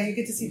people. And, you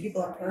get to see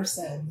people in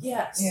person.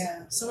 Yes.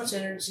 Yeah. So much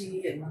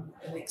energy and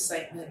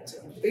excitement.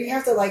 But you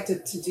have to like to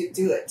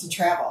do it, to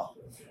travel.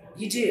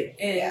 You do.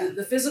 And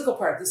the physical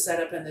part, the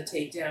setup and the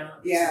takedown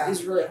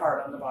is really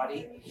hard on the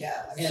body.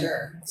 Yeah, I'm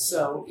sure.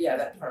 So,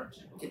 that part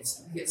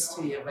gets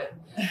to you. But,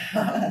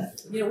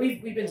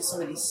 we've been to so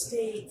many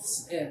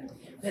states and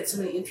met so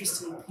many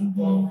interesting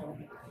people.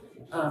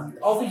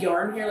 All the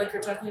yarn here, like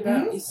you're talking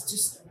about, is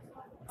just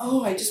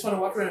oh, I just want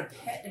to walk around and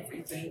pet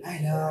everything. I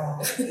know.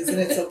 Isn't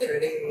it so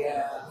pretty?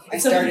 Yeah. I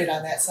started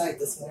on that site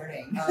this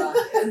morning.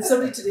 And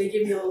somebody today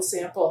gave me a little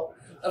sample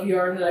of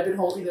yarn, and I've been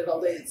holding it all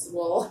day. It's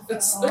wool.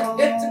 It's so Oh,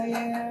 good.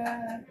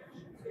 yeah.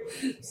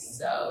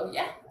 So,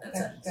 yeah.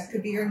 That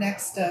could be your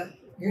next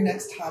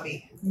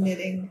hobby,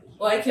 knitting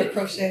Well, I or could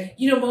crochet.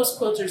 Most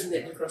quilters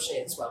knit and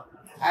crochet as well.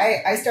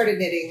 I started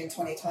knitting in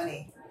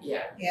 2020.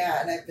 Yeah.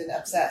 Yeah, and I've been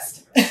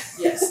obsessed.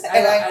 Yes.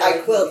 And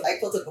I quilt. I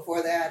quilted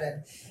before that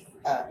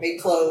and made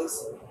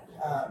clothes.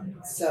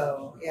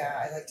 So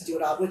yeah, I like to do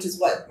it all, which is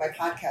what my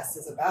podcast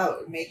is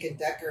about: make and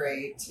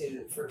decorate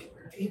for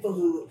people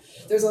who.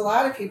 There's a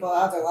lot of people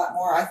out there, a lot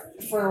more.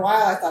 For a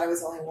while, I thought I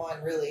was the only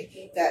one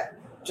really that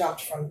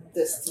jumped from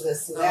this to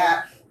this to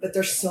that. But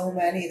there's so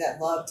many that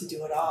love to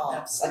do it all,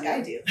 Absolutely. like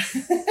I do.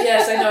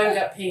 Yes, I know. I've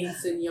got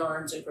paints and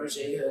yarns and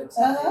crochet hoods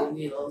and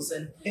needles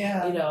and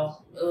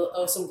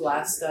some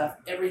glass stuff,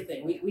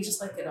 everything. We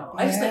just like it all.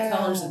 I just like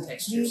colors and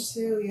textures.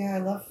 Me too. Yeah, I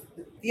love.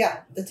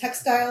 Yeah, the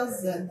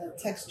textiles and the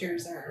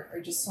textures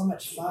are just so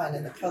much fun,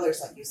 and the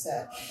colors, like you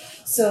said.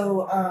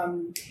 So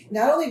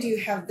not only do you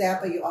have that,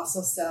 but you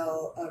also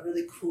sell a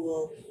really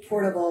cool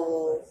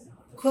portable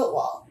quilt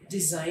wall.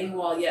 Design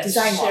wall, yes.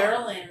 Design wall.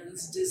 Cheryl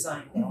Ann's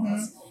design walls.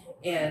 Mm-hmm.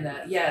 And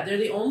they're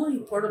the only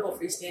portable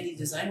freestanding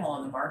design wall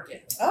on the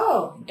market.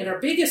 Oh. And our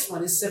biggest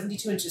one is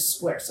 72 inches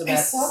square. So I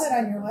that's saw that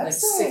on your website. like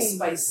 6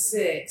 by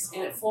 6.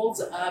 And it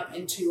folds up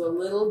into a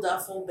little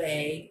duffel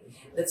bag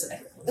that's...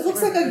 It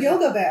looks like a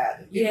yoga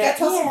bag. That's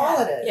how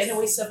small it is. Yeah, and it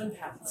weighs 7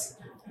 pounds.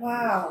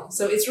 Wow.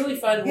 So it's really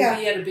fun. We'll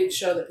be at a big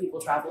show that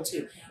people travel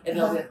to. And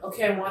they'll be like,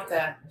 okay, I want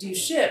that. Do you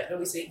ship? And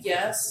we say,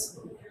 yes.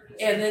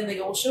 And then they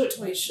go, well, show it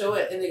to me, show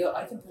it. And they go,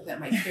 I can put that in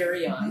my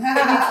carry-on.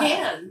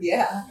 And you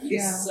can.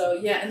 Yeah. So,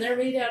 and they're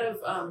made out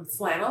of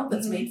flannel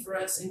that's made for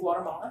us in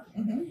Guatemala.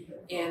 Mm-hmm.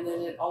 And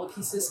then all the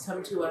pieces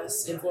come to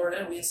us in Florida,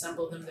 and we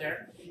assemble them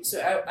there.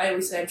 So I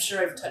always say, I'm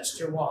sure I've touched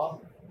your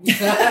wall.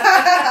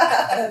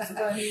 That's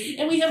funny.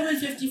 And we have them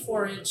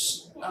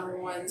 54-inch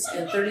ones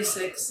and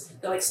 36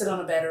 that like sit on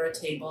a bed or a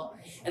table,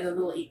 and the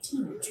little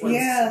 18-inch ones.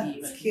 Yeah, even.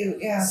 it's cute.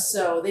 Yeah.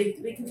 So they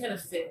can kind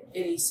of fit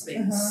any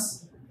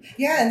space.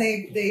 Yeah, and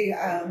they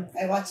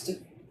I watched a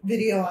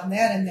video on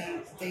that,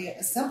 and they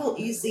assemble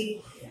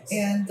easy,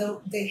 and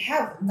they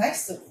have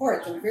nice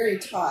support. They're very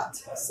taut.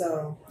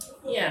 So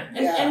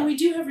and we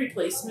do have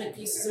replacement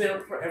pieces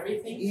available for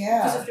everything.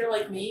 Yeah, because if you're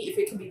like me, if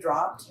it can be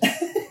dropped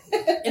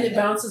and it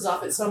bounces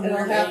off at some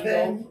weird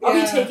angle, I'll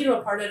be taking it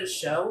apart at a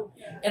show,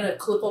 and a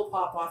clip will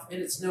pop off,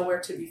 and it's nowhere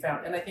to be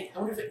found. And I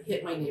wonder if it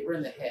hit my neighbor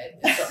in the head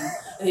or something,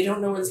 and they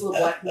don't know where this little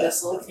black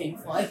missile came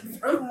flying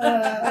from.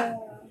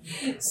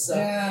 So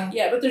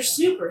but they're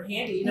super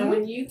handy. You know,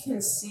 when you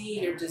can see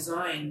your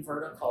design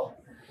vertical,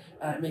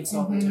 it makes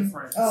all the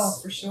difference. Oh,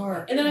 for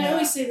sure. And then I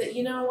always say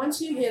that,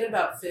 once you hit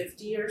about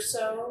 50 or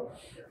so,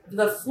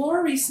 the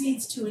floor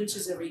recedes 2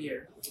 inches every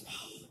year.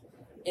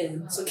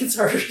 And so it gets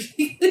harder.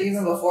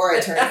 Even before I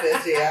turned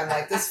 50, I'm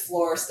like, this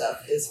floor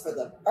stuff is for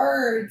the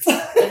birds. And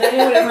I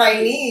know and my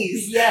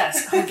knees.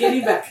 Yes, I'm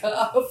getting back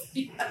up.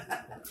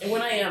 And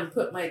when I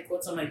put my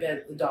quilts on my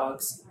bed, the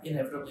dogs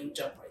inevitably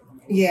jump right.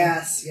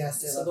 Yes,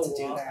 they so love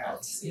to do that.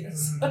 Helps,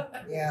 yes.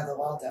 Yeah, the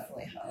wall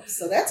definitely helps.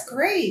 So that's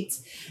great.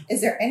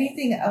 Is there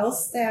anything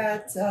else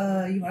that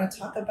you want to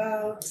talk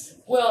about?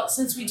 Well,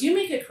 since we do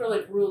make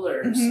acrylic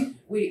rulers,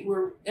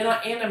 and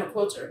I'm a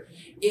quilter.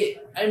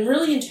 I'm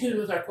really in tune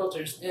with our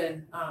quilters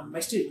and my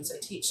students. I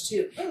teach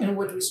too. And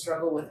what do we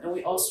struggle with? And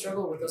we all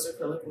struggle with those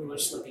acrylic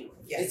rulers slipping.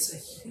 Yes.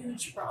 It's a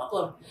huge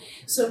problem.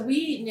 So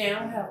we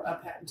now have a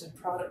patented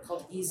product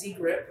called Easy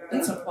Grip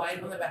that's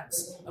applied on the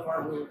backs of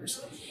our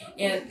rulers.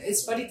 And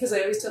it's funny because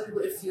I always tell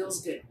people it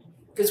feels good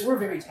because we're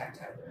very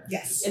tactile.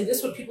 Yes. And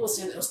this what people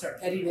stand there and start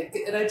petting it.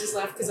 And I just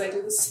laugh because I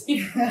do the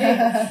same thing.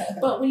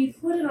 But when you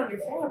put it on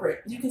your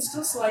fabric, you can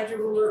still slide your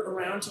ruler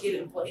around to get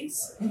it in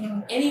place.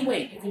 Any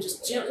weight, you can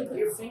just gently put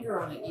your finger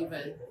on it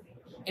even,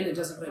 and it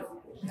doesn't move.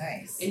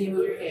 Nice. And you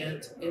move your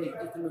hand, and you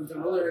can move the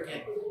ruler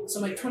again. So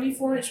my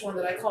 24-inch one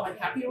that I call my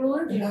happy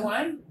ruler, do you know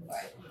why?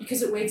 Why?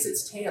 Because it wags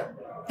its tail.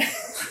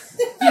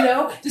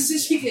 Just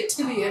as you get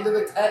to the end of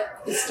the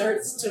cut, it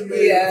starts to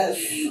move.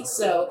 Yes.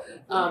 So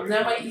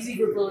now my Easy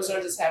Grip rulers are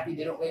just happy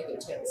they don't wag their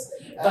tails.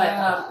 But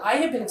I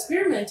have been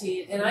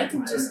experimenting, and I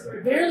can just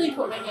barely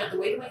put my hand, the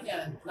weight of my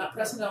hand, not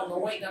pressing down, no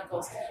white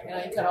knuckles, and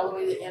I can cut all the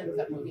way to the end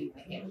without moving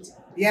my hand.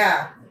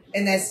 Yeah.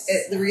 And that's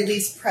the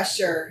release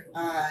pressure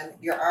on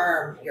your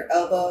arm, your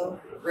elbow,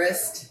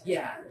 wrist.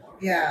 Yeah.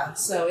 Yeah.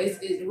 So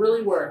it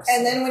really works.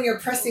 And then when you're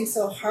pressing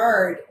so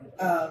hard,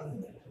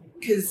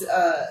 because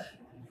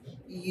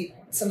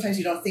sometimes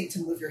you don't think to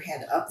move your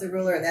hand up the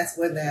ruler, and that's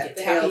when that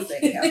tail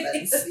thing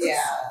happens.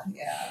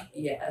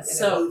 Yeah. And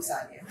so it moves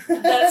on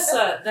you.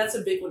 that's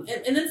a big one.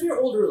 And then for your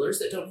old rulers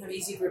that don't have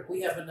Easy Grip,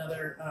 we have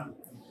another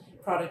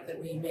product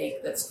that we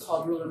make that's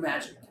called Ruler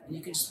Magic. And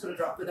you can just put a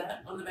drop of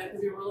that on the back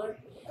of your ruler.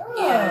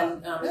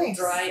 And it'll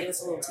dry, and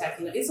it's a little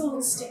tacky. It's a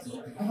little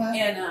sticky,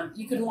 and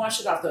you can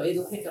wash it off, though.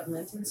 It'll pick up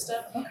lint and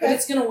stuff, but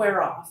it's going to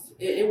wear off.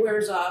 It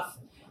wears off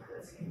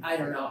I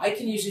don't know. I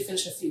can usually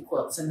finish a few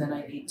quilts and then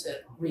I need to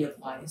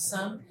reapply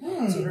some. So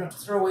you don't have to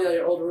throw away all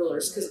your old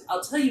rulers. Because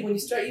I'll tell you, when you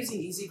start using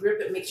Easy Grip,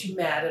 it makes you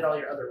mad at all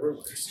your other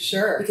rulers.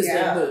 Sure. Because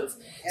they move.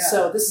 Yeah.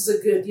 So this is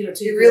a good,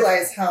 to you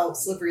realize how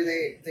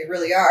slippery they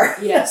really are.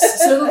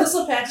 Yes. So this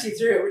will patch you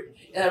through.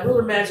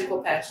 Ruler Magic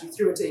will patch you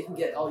through until you can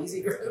get all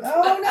Easy Grip.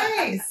 Oh,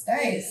 nice.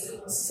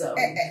 So.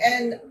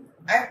 And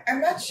I'm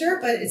not sure,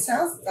 but it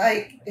sounds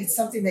like it's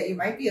something that you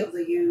might be able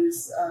to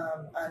use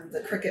on the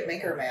Cricut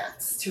Maker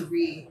mats to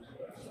make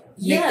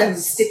them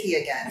sticky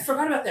again. I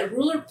forgot about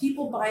that.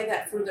 People buy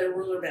that for their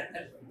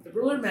the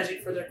Ruler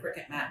Magic for their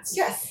Cricut mats.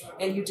 Yes.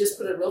 And you just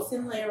put a real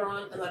thin layer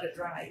on and let it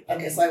dry.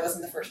 Okay, so I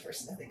wasn't the first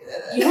person to think of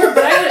that. You were,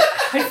 but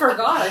I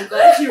forgot. I'm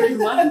glad you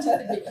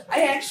reminded me.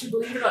 I actually,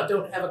 believe it or not,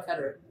 don't have a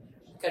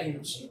cutting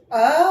machine.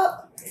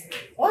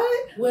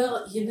 What?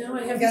 Well, I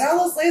have got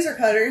all those laser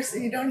cutters,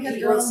 and you don't have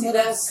your own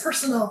little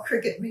personal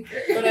Cricut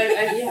Maker. But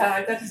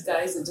I've got these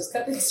guys that just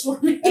cut things for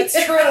me. That's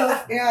true.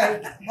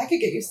 Yeah, I could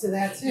get used to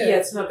that too. Yeah,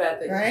 it's not a bad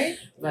thing, right?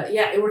 But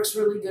yeah, it works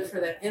really good for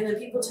them. And then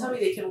people tell me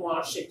they can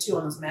wash it too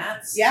on those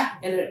mats. Yeah,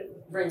 and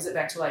it brings it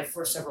back to life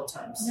for several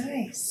times.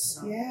 Nice.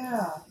 So.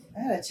 Yeah,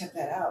 I gotta check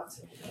that out.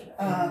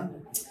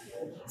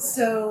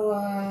 So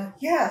I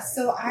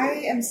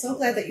am so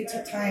glad that you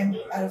took time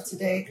out of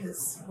today,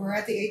 because we're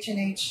at the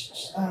H+H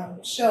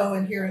show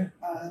and here in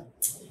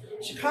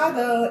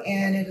Chicago,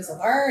 and it is a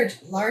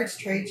large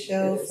trade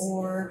show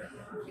for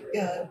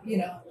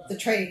the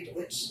trade,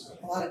 which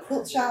a lot of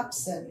quilt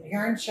shops and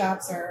yarn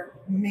shops are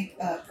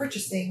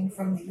purchasing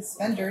from these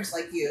vendors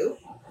like you,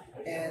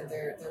 and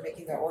they're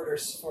making their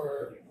orders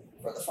for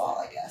the fall,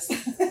 I guess,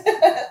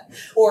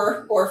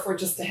 or for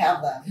just to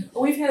have them.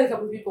 Well, we've had a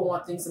couple of people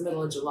want things in the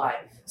middle of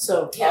July,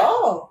 so yeah.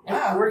 Oh,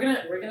 wow. We're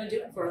gonna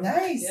do it for them.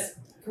 Nice, yeah.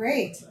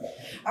 Great.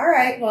 All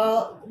right,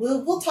 well,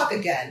 we'll talk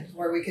again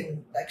where we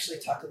can actually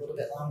talk a little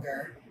bit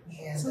longer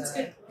and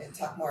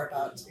talk more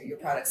about your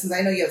products, because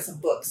I know you have some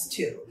books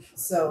too.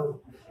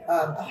 So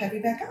I'll have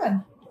you back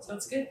on.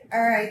 Sounds good.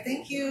 All right,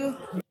 thank you.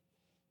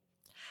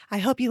 I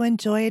hope you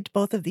enjoyed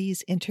both of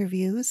these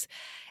interviews.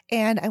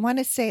 And I want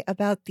to say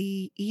about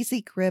the Easy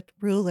Grip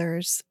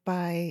rulers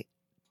by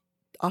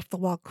Off the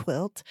Wall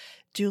Quilt.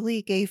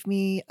 Julie gave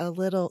me a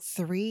little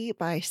 3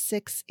 by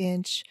 6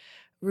 inch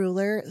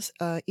ruler,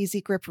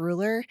 Easy Grip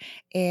ruler,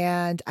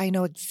 and I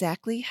know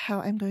exactly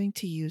how I'm going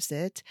to use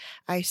it.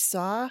 I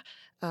saw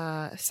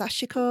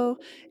Sashiko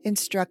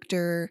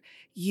instructor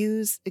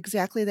use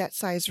exactly that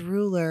size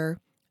ruler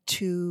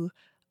to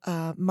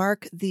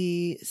mark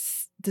the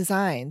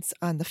designs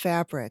on the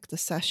fabric, the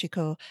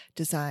Sashiko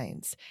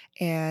designs.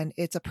 And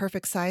it's a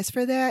perfect size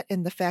for that.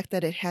 And the fact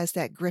that it has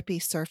that grippy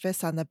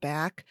surface on the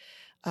back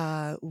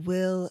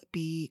will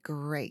be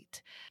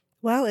great.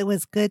 Well, it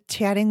was good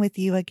chatting with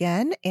you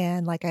again.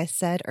 And like I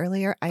said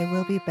earlier, I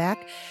will be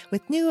back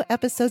with new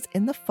episodes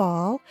in the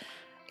fall.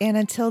 And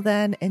until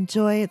then,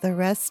 enjoy the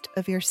rest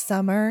of your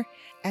summer.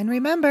 And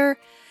remember,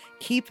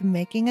 keep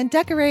making and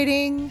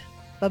decorating.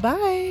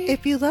 Bye-bye.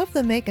 If you love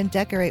the Make and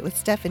Decorate with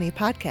Stephanie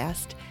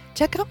podcast,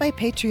 check out my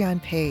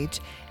Patreon page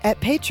at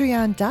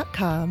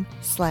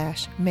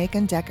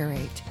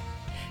patreon.com/makeanddecorate.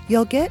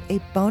 You'll get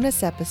a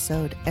bonus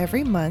episode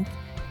every month,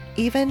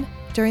 even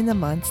during the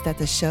months that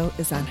the show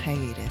is on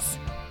hiatus.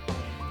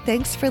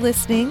 Thanks for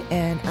listening,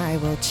 and I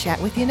will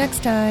chat with you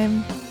next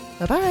time.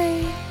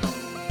 Bye-bye.